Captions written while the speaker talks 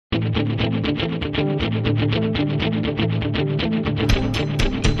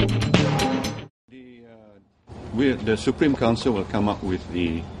the Supreme Council will come up with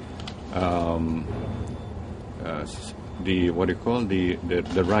the what do you call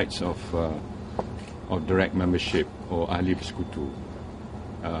the rights of direct membership or ahli bersekutu.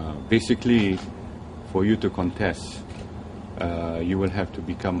 Basically, for you to contest, you will have to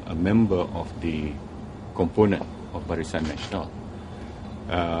become a member of the component of Barisan Nasional.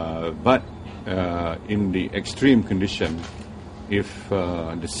 But in the extreme condition, if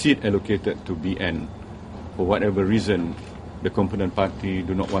the seat allocated to BN, for whatever reason, the component party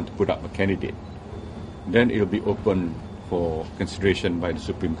do not want to put up a candidate, then it will be open for consideration by the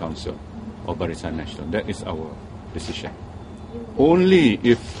Supreme Council of Barisan Nasional. That is our decision. Only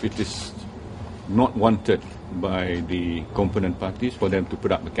if it is not wanted by the component parties for them to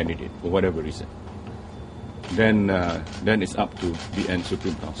put up a candidate for whatever reason, then it's up to the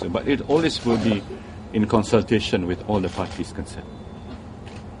Supreme Council. But it always will be in consultation with all the parties concerned.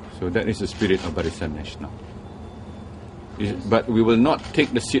 So that is the spirit of Barisan Nasional. But we will not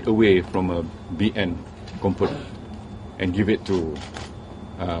take the seat away from a BN component and give it to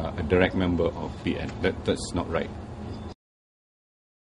a direct member of BN. That's not right.